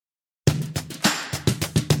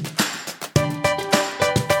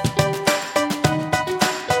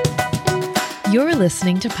You're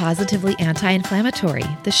listening to Positively Anti-Inflammatory,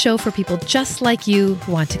 the show for people just like you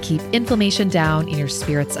who want to keep inflammation down and your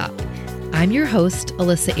spirits up. I'm your host,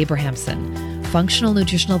 Alyssa Abrahamson, functional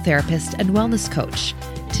nutritional therapist and wellness coach.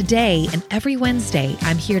 Today and every Wednesday,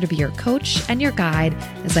 I'm here to be your coach and your guide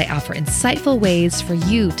as I offer insightful ways for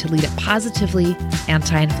you to lead a positively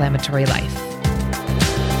anti-inflammatory life.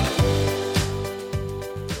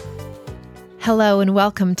 Hello and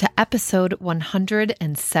welcome to episode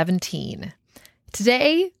 117.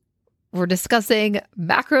 Today, we're discussing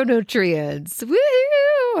macronutrients.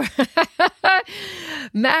 Woohoo!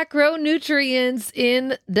 Macronutrients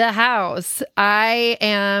in the house. I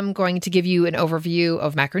am going to give you an overview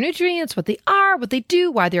of macronutrients, what they are, what they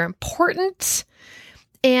do, why they're important.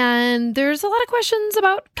 And there's a lot of questions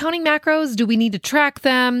about counting macros. Do we need to track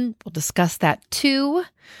them? We'll discuss that too.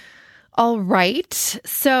 All right.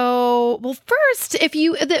 So, well, first,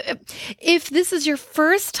 if this is your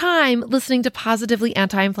first time listening to Positively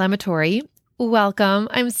Anti-Inflammatory, welcome.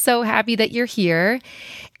 I'm so happy that you're here.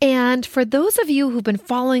 And for those of you who've been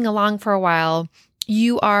following along for a while,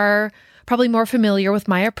 you are probably more familiar with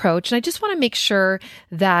my approach. And I just want to make sure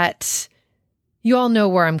that you all know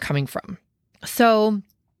where I'm coming from. So,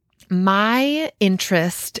 my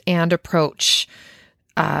interest and approach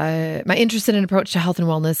my interest in an approach to health and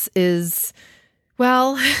wellness is,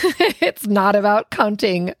 well, it's not about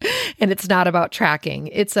counting and it's not about tracking.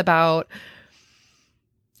 It's about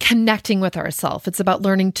connecting with ourselves. It's about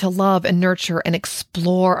learning to love and nurture and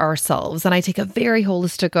explore ourselves. And I take a very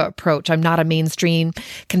holistic approach. I'm not a mainstream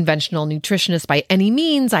conventional nutritionist by any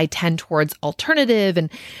means. I tend towards alternative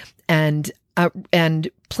and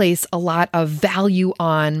place a lot of value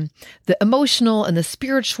on the emotional and the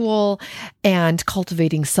spiritual and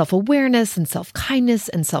cultivating self-awareness and self-kindness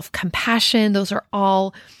and self-compassion. Those are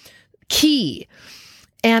all key.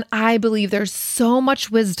 And I believe there's so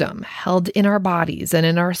much wisdom held in our bodies and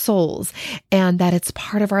in our souls, and that it's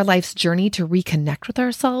part of our life's journey to reconnect with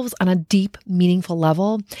ourselves on a deep, meaningful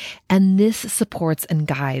level. And this supports and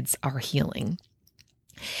guides our healing.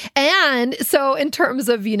 And so in terms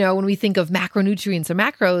of, when we think of macronutrients or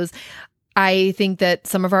macros, I think that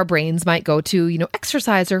some of our brains might go to,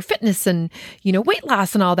 exercise or fitness and, weight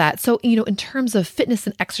loss and all that. So, in terms of fitness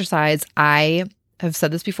and exercise, I have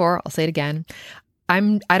said this before, I'll say it again.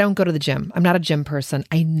 I don't go to the gym. I'm not a gym person.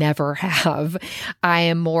 I never have. I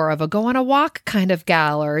am more of a go on a walk kind of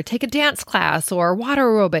gal, or take a dance class, or water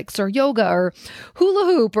aerobics, or yoga, or hula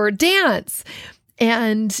hoop, or dance.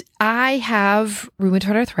 And I have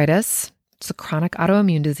rheumatoid arthritis. It's a chronic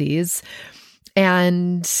autoimmune disease.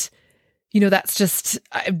 And, that's just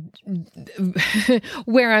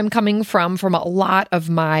where I'm coming from a lot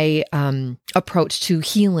of my approach to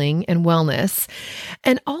healing and wellness.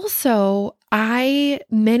 And also,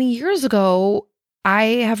 many years ago, I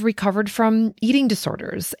have recovered from eating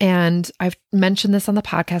disorders. And I've mentioned this on the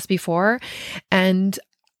podcast before. And,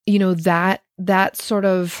 that sort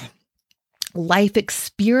of life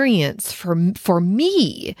experience for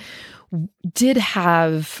me did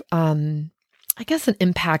have, I guess, an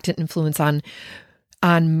impact and influence on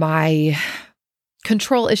my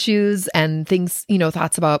control issues and things,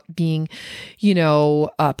 thoughts about being,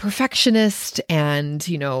 a perfectionist and,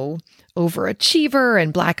 overachiever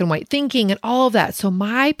and black and white thinking and all of that. So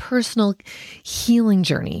my personal healing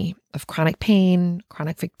journey of chronic pain,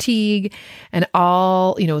 chronic fatigue, and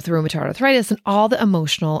all, with rheumatoid arthritis and all the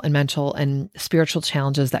emotional and mental and spiritual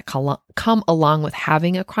challenges that come along with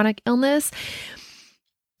having a chronic illness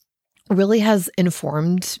really has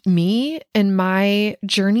informed me in my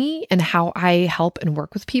journey and how I help and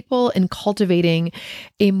work with people in cultivating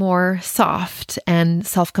a more soft and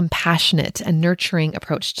self-compassionate and nurturing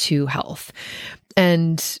approach to health.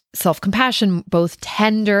 And self-compassion, both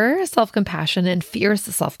tender self-compassion and fierce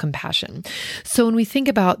self-compassion. So when we think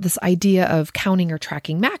about this idea of counting or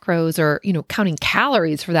tracking macros, or, counting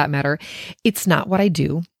calories for that matter, it's not what I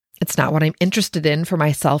do. It's not what I'm interested in for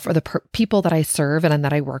myself or the people that I serve and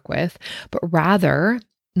that I work with, but rather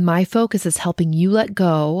my focus is helping you let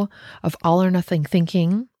go of all or nothing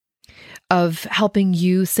thinking, of helping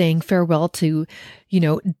you saying farewell to,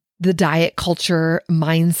 the diet culture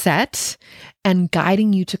mindset, and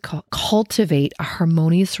guiding you to cultivate a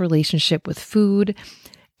harmonious relationship with food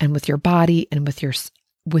and with your body and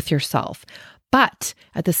with yourself. But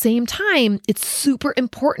at the same time, it's super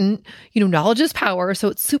important, knowledge is power. So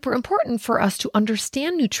it's super important for us to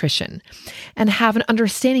understand nutrition and have an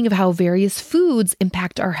understanding of how various foods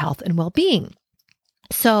impact our health and well-being.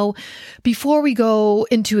 So before we go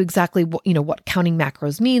into exactly what counting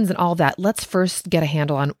macros means and all that, let's first get a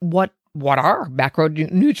handle on what are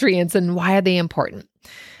macronutrients and why are they important?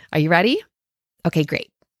 Are you ready? Okay,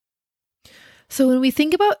 great. So when we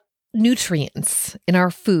think about nutrients in our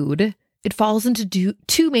food, it falls into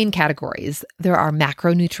two main categories. There are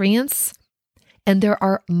macronutrients and there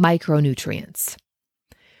are micronutrients.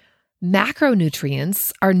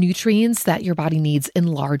 Macronutrients are nutrients that your body needs in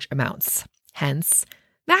large amounts, hence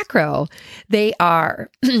macro. They are,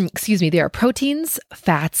 they are proteins,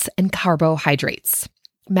 fats, and carbohydrates.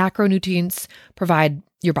 Macronutrients provide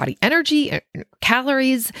your body energy,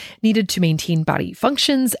 calories needed to maintain body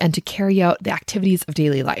functions and to carry out the activities of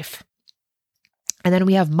daily life. And then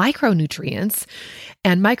we have micronutrients,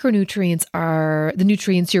 and micronutrients are the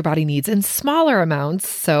nutrients your body needs in smaller amounts,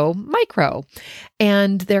 so micro.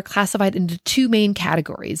 And they're classified into two main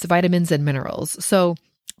categories, vitamins and minerals. So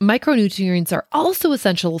micronutrients are also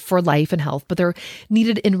essential for life and health, but they're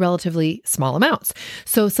needed in relatively small amounts.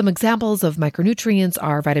 So some examples of micronutrients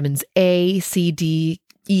are vitamins A, C, D,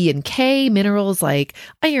 E, and K, minerals like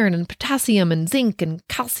iron and potassium and zinc and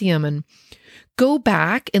calcium. And go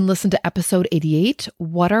back and listen to episode 88,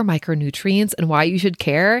 What are micronutrients and why you should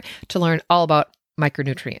care, to learn all about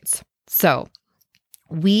micronutrients. So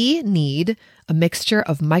we need a mixture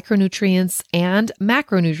of micronutrients and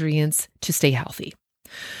macronutrients to stay healthy.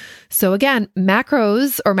 So again,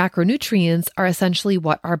 macros or macronutrients are essentially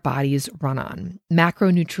what our bodies run on.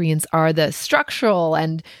 Macronutrients are the structural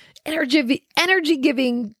and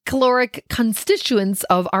energy-giving caloric constituents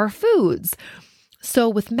of our foods. So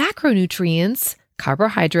with macronutrients,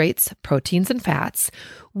 carbohydrates, proteins, and fats,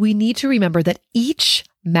 we need to remember that each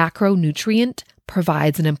macronutrient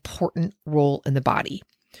provides an important role in the body.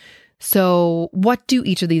 So what do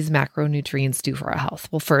each of these macronutrients do for our health?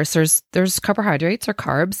 Well, first, there's carbohydrates or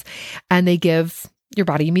carbs, and they give your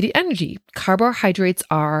body immediate energy. Carbohydrates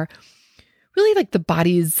are really like the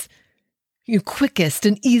body's quickest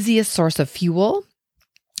and easiest source of fuel,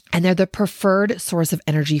 and they're the preferred source of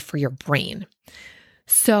energy for your brain.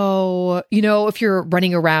 So, if you're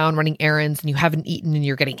running around, running errands and you haven't eaten and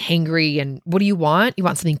you're getting hangry, and what do you want? You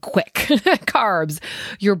want something quick, carbs.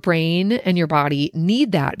 Your brain and your body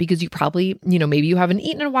need that because you probably, maybe you haven't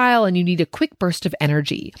eaten in a while and you need a quick burst of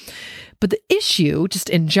energy. But the issue just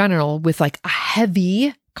in general with like a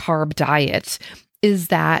heavy carb diet is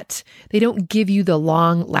that they don't give you the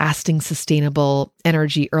long-lasting sustainable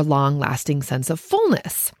energy or long-lasting sense of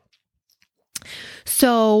fullness.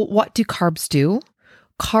 So what do carbs do?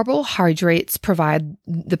 Carbohydrates provide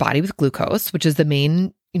the body with glucose, which is the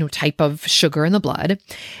main, type of sugar in the blood.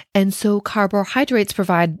 And so carbohydrates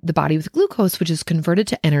provide the body with glucose, which is converted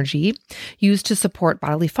to energy used to support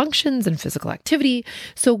bodily functions and physical activity.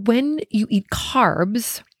 So when you eat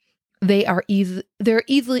carbs, they are either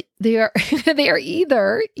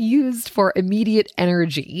used for immediate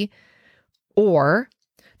energy, or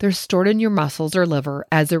they're stored in your muscles or liver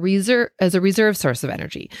as a reserve source of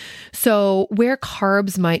energy. So where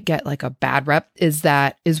carbs might get like a bad rep is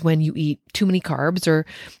when you eat too many carbs or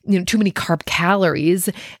too many carb calories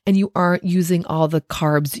and you aren't using all the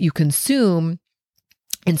carbs you consume.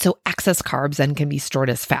 And so excess carbs then can be stored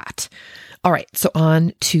as fat. All right, so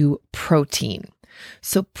on to protein.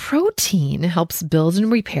 So protein helps build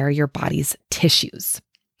and repair your body's tissues.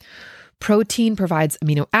 Protein provides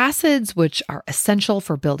amino acids, which are essential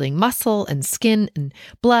for building muscle and skin and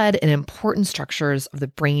blood and important structures of the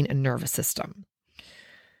brain and nervous system.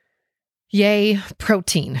 Yay,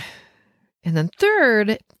 protein. And then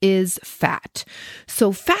third is fat.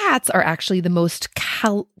 So fats are actually the most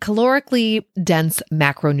calorically dense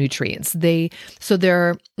macronutrients.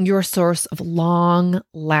 They're your source of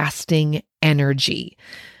long-lasting energy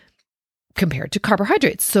compared to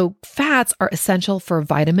carbohydrates. So fats are essential for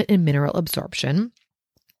vitamin and mineral absorption.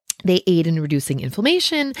 They aid in reducing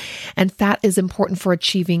inflammation, and fat is important for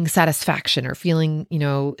achieving satisfaction or feeling,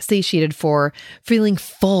 satiated, for feeling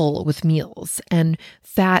full with meals. And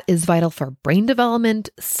fat is vital for brain development,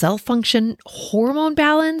 cell function, hormone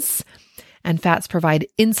balance, and fats provide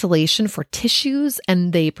insulation for tissues,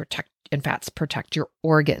 and fats protect your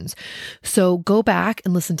organs. So go back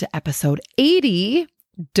and listen to episode 80,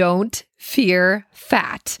 Don't Fear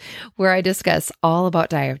Fat, where I discuss all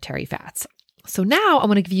about dietary fats. So now I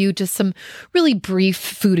want to give you just some really brief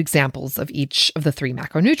food examples of each of the three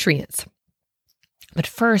macronutrients. But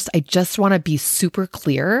first, I just want to be super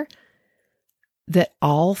clear that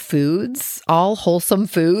all wholesome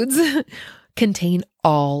foods contain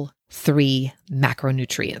all three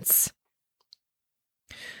macronutrients.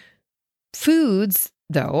 Foods,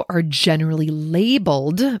 though, are generally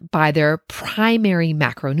labeled by their primary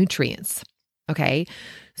macronutrients. Okay,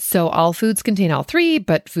 so all foods contain all three,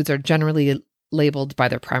 but foods are generally labeled by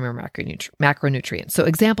their primary macronutrients. So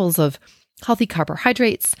examples of healthy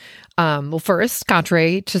carbohydrates. Well, first,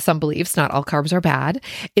 contrary to some beliefs, not all carbs are bad.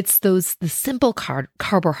 It's the simple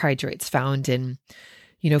carbohydrates found in,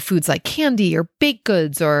 foods like candy or baked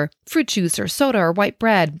goods or fruit juice or soda or white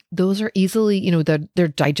bread. Those are easily, they're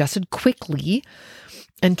digested quickly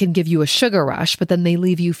and can give you a sugar rush, but then they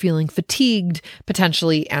leave you feeling fatigued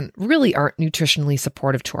potentially and really aren't nutritionally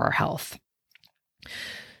supportive to our health.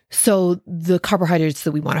 So the carbohydrates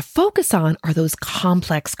that we want to focus on are those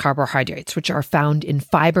complex carbohydrates, which are found in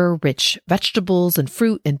fiber-rich vegetables and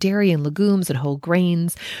fruit and dairy and legumes and whole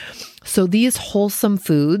grains. So these wholesome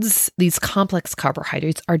foods, these complex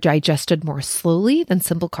carbohydrates, are digested more slowly than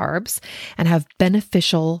simple carbs and have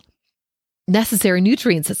beneficial necessary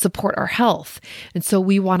nutrients that support our health. And so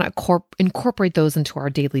we want to incorporate those into our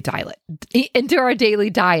daily diet.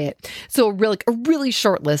 So a really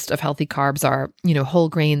short list of healthy carbs are, whole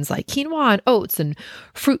grains like quinoa and oats, and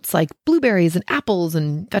fruits like blueberries and apples,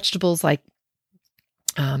 and vegetables like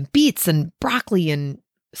beets and broccoli and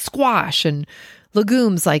squash, and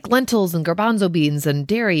legumes like lentils and garbanzo beans, and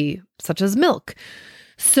dairy such as milk.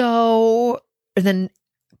 So then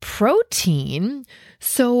protein.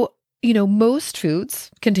 So most foods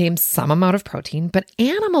contain some amount of protein, but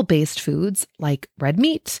animal-based foods like red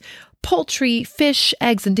meat, poultry, fish,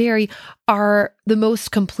 eggs, and dairy are the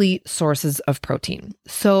most complete sources of protein.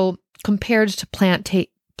 So compared to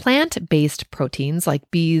plant-based proteins like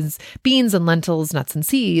beans and lentils, nuts and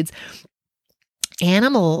seeds,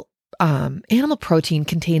 animal protein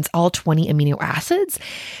contains all 20 amino acids,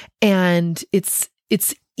 and it's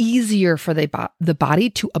easier for the body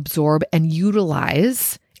to absorb and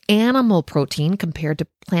utilize animal protein compared to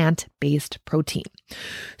plant-based protein.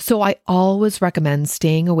 So I always recommend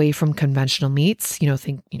staying away from conventional meats,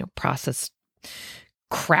 processed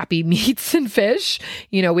crappy meats and fish.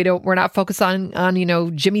 We're not focused on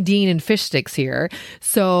Jimmy Dean and fish sticks here.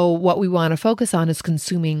 So what we want to focus on is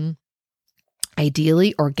consuming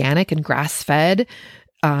ideally organic and grass-fed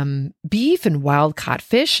beef and wild-caught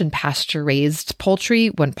fish and pasture-raised poultry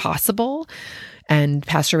when possible, and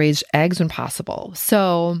pasture-raised eggs when possible.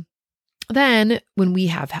 So then when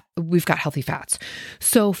we've got healthy fats.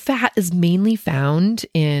 So fat is mainly found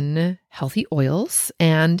in healthy oils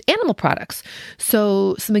and animal products.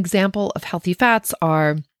 So some example of healthy fats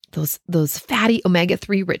are those fatty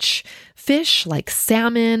omega-3 rich fish like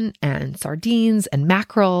salmon and sardines and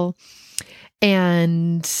mackerel,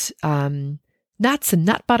 and nuts and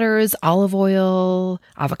nut butters, olive oil,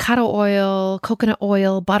 avocado oil, coconut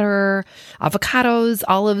oil, butter, avocados,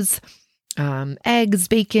 olives, eggs,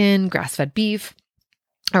 bacon, grass-fed beef.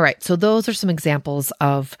 All right, so those are some examples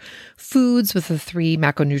of foods with the 3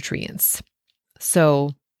 macronutrients.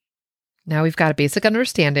 So now we've got a basic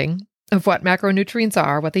understanding of what macronutrients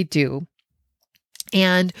are, what they do.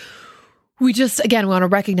 And we just, again, want to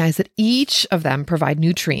recognize that each of them provide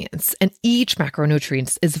nutrients, and each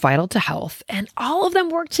macronutrient is vital to health, and all of them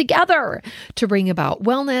work together to bring about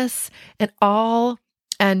wellness, and all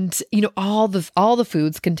food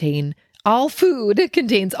contains all 3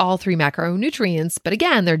 macronutrients, but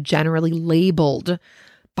again, they're generally labeled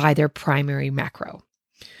by their primary macro.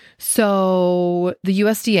 So the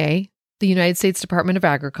USDA, the United States Department of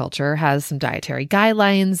Agriculture, has some dietary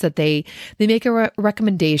guidelines that they make a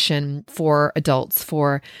recommendation for adults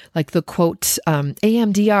for, like, the quote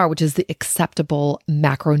AMDR, which is the acceptable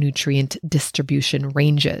macronutrient distribution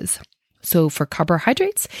ranges. So for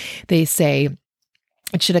carbohydrates, they say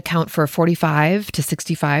it should account for 45 to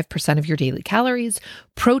 65% of your daily calories,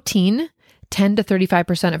 protein 10 to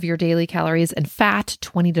 35% of your daily calories, and fat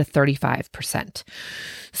 20 to 35%.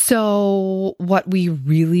 So what we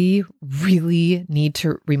really, really need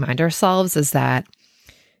to remind ourselves is that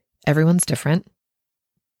everyone's different.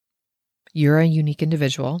 You're a unique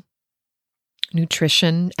individual.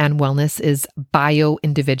 Nutrition and wellness is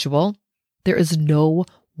bio-individual. There is no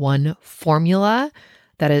one formula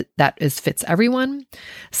that fits everyone.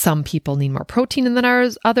 Some people need more protein than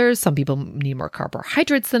others. Some people need more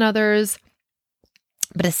carbohydrates than others.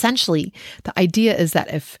 But essentially, the idea is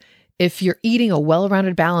that if you're eating a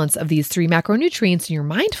well-rounded balance of these 3 macronutrients and you're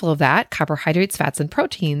mindful of that, carbohydrates, fats, and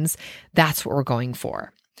proteins, that's what we're going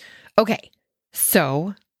for. Okay,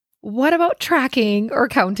 so what about tracking or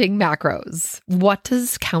counting macros? What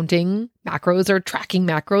does counting macros or tracking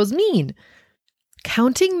macros mean?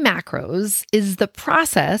 Counting macros is the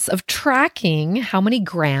process of tracking how many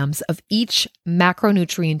grams of each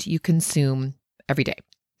macronutrient you consume every day.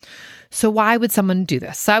 So why would someone do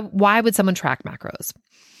this? Why would someone track macros?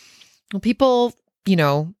 Well, people,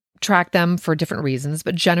 track them for different reasons,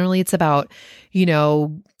 but generally it's about,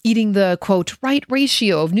 eating the quote, right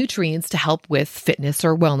ratio of nutrients to help with fitness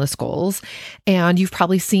or wellness goals. And you've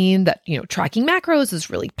probably seen that, tracking macros is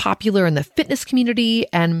really popular in the fitness community.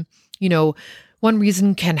 And, one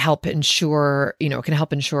reason can help ensure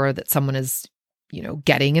that someone is,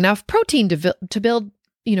 getting enough protein to build,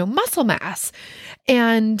 muscle mass.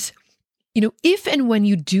 And, if and when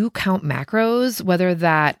you do count macros, whether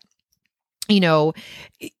that, the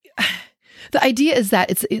idea is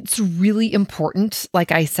that it's really important,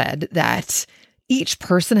 like I said, that each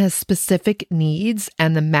person has specific needs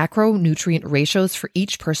and the macronutrient ratios for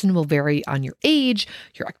each person will vary on your age,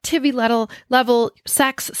 your activity level,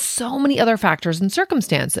 sex, so many other factors and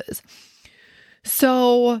circumstances.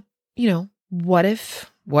 So, what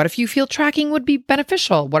if you feel tracking would be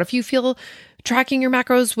beneficial? What if you feel tracking your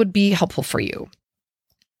macros would be helpful for you?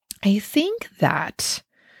 I think that,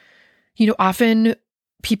 often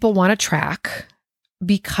people want to track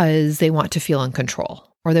because they want to feel in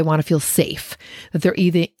control or they want to feel safe, that they're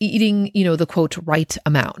either eating, the quote, right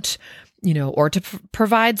amount, or to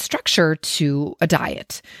provide structure to a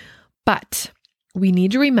diet. But we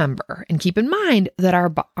need to remember and keep in mind that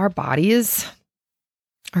our bodies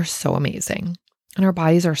are so amazing and our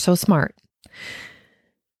bodies are so smart.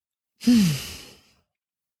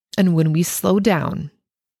 And when we slow down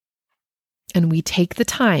and we take the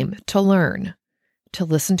time to learn, to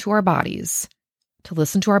listen to our bodies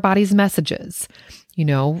messages,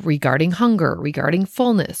 regarding hunger, regarding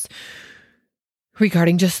fullness,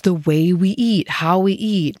 regarding just the way we eat, how we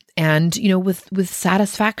eat, and, with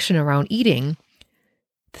satisfaction around eating,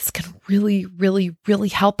 this can really, really, really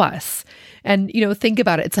help us. And, think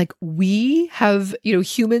about it. It's like we have,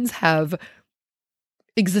 humans have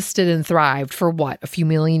existed and thrived for a few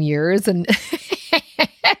million years. And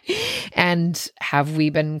and have we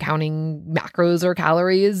been counting macros or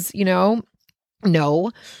calories?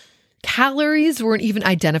 No. Calories weren't even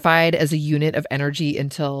identified as a unit of energy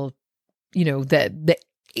until, the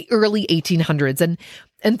early 1800s.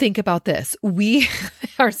 And think about this. We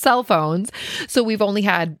are cell phones. So we've only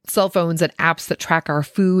had cell phones and apps that track our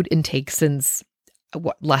food intake since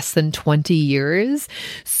less than 20 years.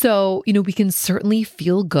 So, we can certainly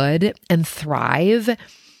feel good and thrive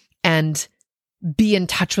and be in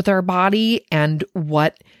touch with our body and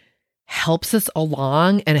what helps us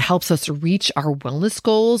along and helps us reach our wellness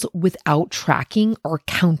goals without tracking or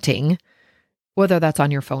counting, whether that's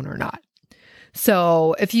on your phone or not.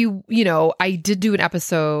 So if I did do an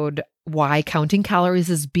episode, Why Counting Calories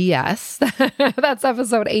is BS. That's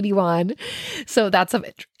episode 81. So that's of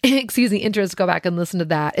interest. Go back and listen to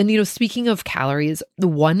that. And, speaking of calories, the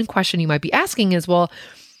one question you might be asking is, well,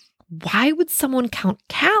 why would someone count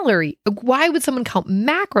macros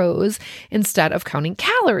instead of counting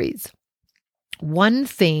calories? One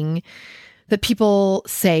thing that people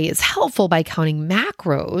say is helpful by counting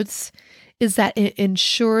macros is that it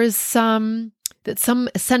ensures some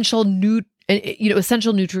essential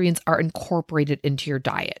nutrients are incorporated into your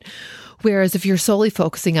diet. Whereas if you're solely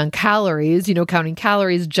focusing on calories, counting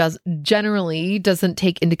calories just generally doesn't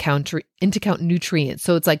take into account nutrients.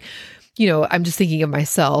 So it's like, I'm just thinking of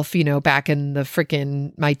myself, back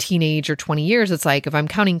in my teenage or 20 years, it's like, if I'm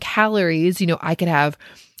counting calories, I could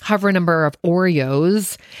hover a number of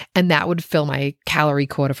Oreos and that would fill my calorie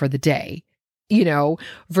quota for the day,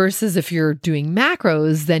 versus if you're doing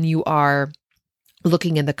macros, then you are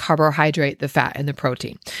looking in the carbohydrate, the fat, and the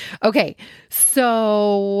protein. Okay.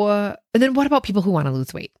 So, and then what about people who want to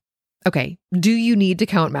lose weight? Okay. Do you need to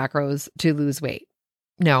count macros to lose weight?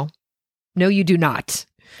 No, you do not.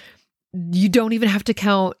 You don't even have to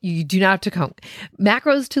count. You do not have to count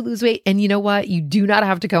macros to lose weight. And you know what? You do not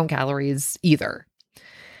have to count calories either.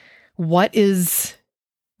 What is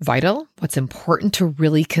vital, what's important to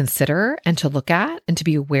really consider and to look at and to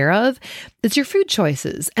be aware of is your food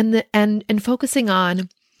choices and focusing on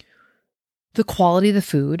the quality of the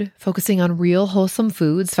food, focusing on real wholesome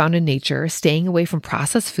foods found in nature, staying away from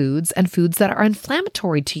processed foods and foods that are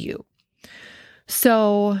inflammatory to you.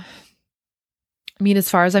 So, as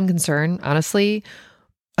far as I'm concerned, honestly,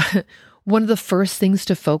 one of the first things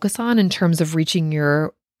to focus on in terms of reaching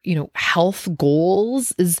your, health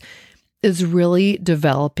goals is really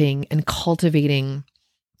developing and cultivating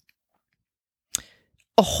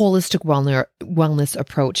a holistic wellness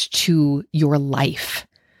approach to your life.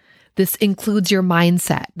 This includes your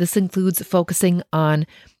mindset. This includes focusing on,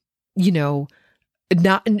 this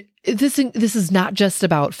is not just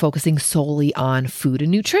about focusing solely on food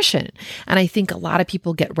and nutrition. And I think a lot of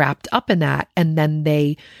people get wrapped up in that, and then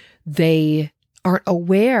they aren't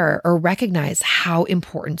aware or recognize how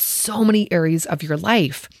important so many areas of your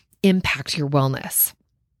life impact your wellness.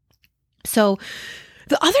 So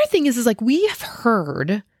the other thing is like we have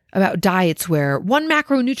heard about diets where one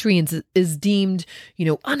macronutrient is deemed,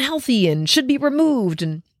 unhealthy and should be removed.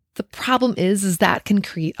 And the problem is that can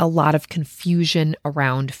create a lot of confusion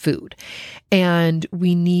around food. And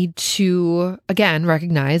we need to, again,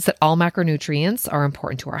 recognize that all macronutrients are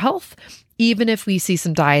important to our health, even if we see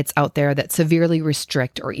some diets out there that severely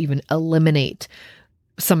restrict or even eliminate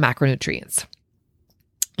some macronutrients.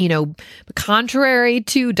 Contrary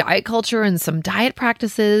to diet culture and some diet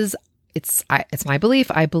practices, it's my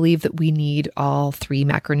belief. I believe that we need all three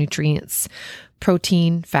macronutrients: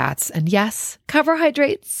 protein, fats, and yes,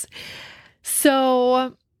 carbohydrates.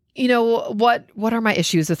 So, what are my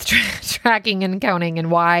issues with tracking and counting,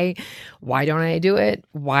 and why don't I do it?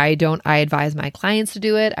 Why don't I advise my clients to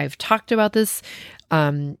do it? I've talked about this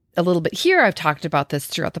a little bit here. I've talked about this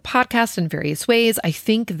throughout the podcast in various ways. I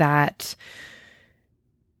think that,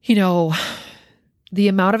 the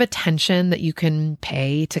amount of attention that you can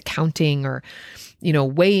pay to counting or,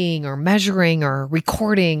 weighing or measuring or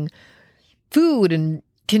recording food and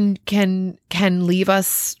can leave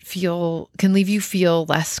you feel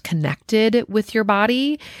less connected with your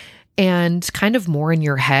body and kind of more in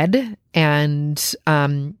your head and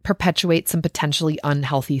perpetuate some potentially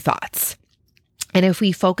unhealthy thoughts. And if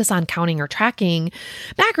we focus on counting or tracking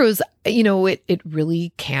macros, it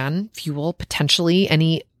really can fuel potentially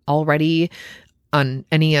any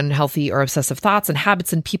unhealthy or obsessive thoughts and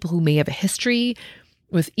habits in people who may have a history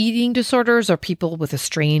with eating disorders or people with a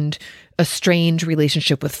strained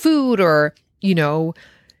relationship with food or,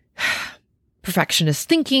 perfectionist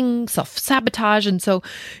thinking, self-sabotage. And so,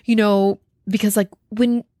 because like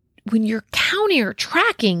when you're counting or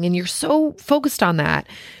tracking and you're so focused on that,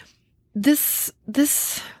 this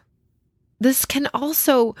can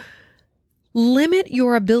also limit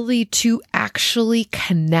your ability to actually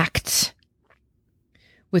connect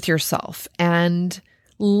with yourself and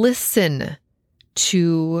listen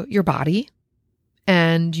to your body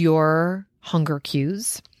and your hunger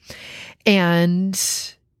cues. And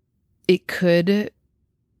it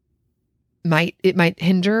might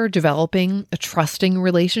hinder developing a trusting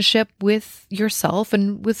relationship with yourself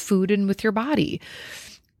and with food and with your body.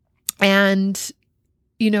 And,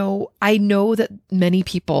 I know that many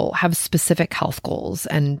people have specific health goals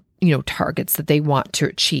and, targets that they want to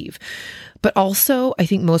achieve. But also, I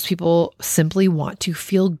think most people simply want to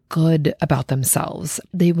feel good about themselves.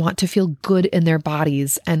 They want to feel good in their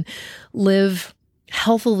bodies and live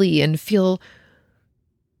healthily and feel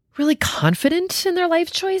really confident in their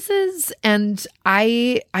life choices. And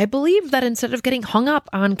I believe that instead of getting hung up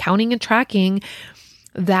on counting and tracking,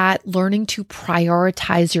 that learning to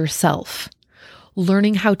prioritize yourself,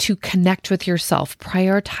 learning how to connect with yourself,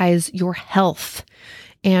 prioritize your health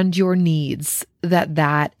and your needs,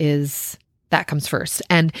 that comes first.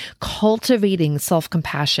 And cultivating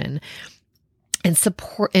self-compassion and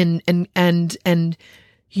support and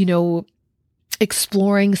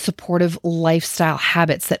exploring supportive lifestyle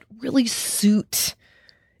habits that really suit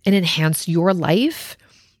and enhance your life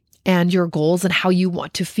and your goals and how you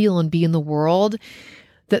want to feel and be in the world,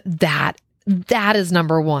 that is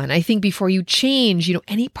number one. I think before you change,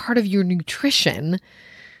 any part of your nutrition,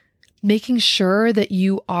 making sure that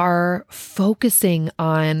you are focusing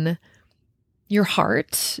on your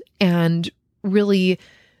heart and really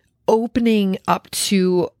opening up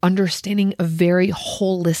to understanding a very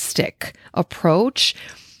holistic approach.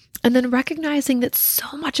 And then recognizing that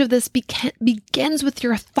so much of this begins with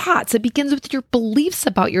your thoughts. It begins with your beliefs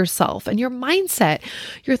about yourself and your mindset,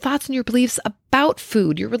 your thoughts and your beliefs about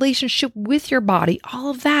food, your relationship with your body, all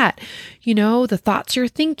of that, the thoughts you're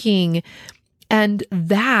thinking. And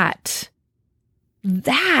that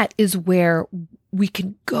is where we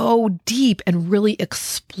can go deep and really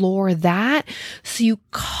explore that. So you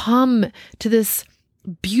come to this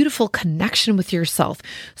beautiful connection with yourself.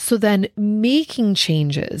 So then making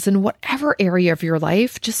changes in whatever area of your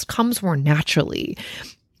life just comes more naturally.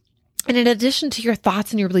 And in addition to your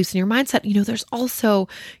thoughts and your beliefs and your mindset, there's also,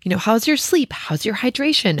 how's your sleep? How's your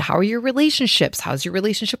hydration? How are your relationships? How's your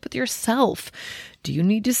relationship with yourself? Do you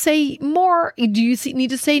need to say more? Do you need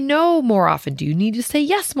to say no more often? Do you need to say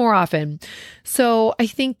yes more often? So I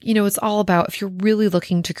think, it's all about, if you're really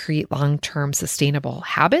looking to create long-term sustainable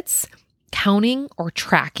habits, counting or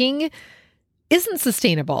tracking isn't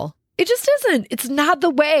sustainable. It just isn't. It's not the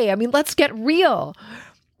way. I mean, let's get real.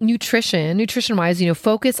 Nutrition-wise,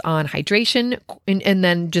 focus on hydration and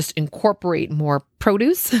then just incorporate more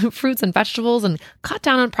produce, fruits and vegetables, and cut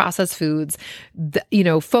down on processed foods.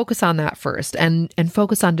 Focus on that first and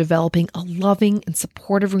focus on developing a loving and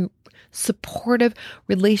supportive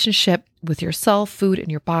relationship with yourself, food, and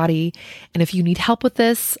your body. And if you need help with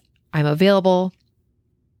this, I'm available.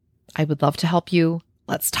 I would love to help you.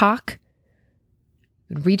 Let's talk.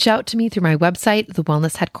 Reach out to me through my website,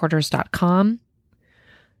 thewellnessheadquarters.com.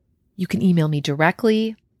 You can email me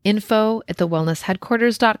directly,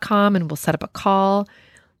 info@thewellnessheadquarters.com, and we'll set up a call.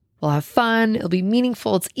 We'll have fun. It'll be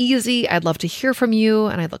meaningful. It's easy. I'd love to hear from you,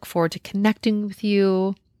 and I look forward to connecting with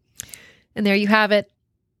you. And there you have it.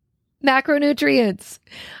 Macronutrients.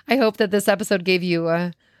 I hope that this episode gave you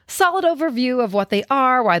a solid overview of what they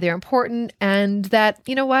are, why they're important, and that,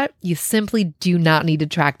 you know what? You simply do not need to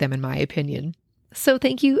track them, in my opinion. So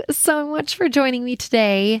thank you so much for joining me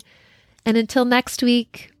today. And until next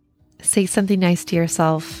week, say something nice to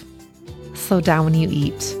yourself, slow down when you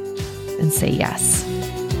eat, and say yes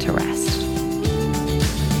to rest.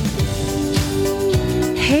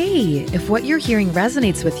 Hey, if what you're hearing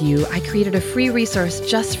resonates with you, I created a free resource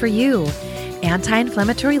just for you,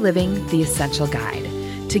 Anti-Inflammatory Living, The Essential Guide.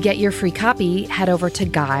 To get your free copy, head over to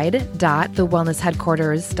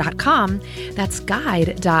guide.thewellnessheadquarters.com. That's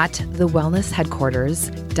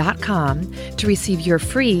guide.thewellnessheadquarters.com to receive your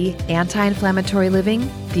free Anti-Inflammatory Living,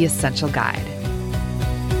 The Essential Guide.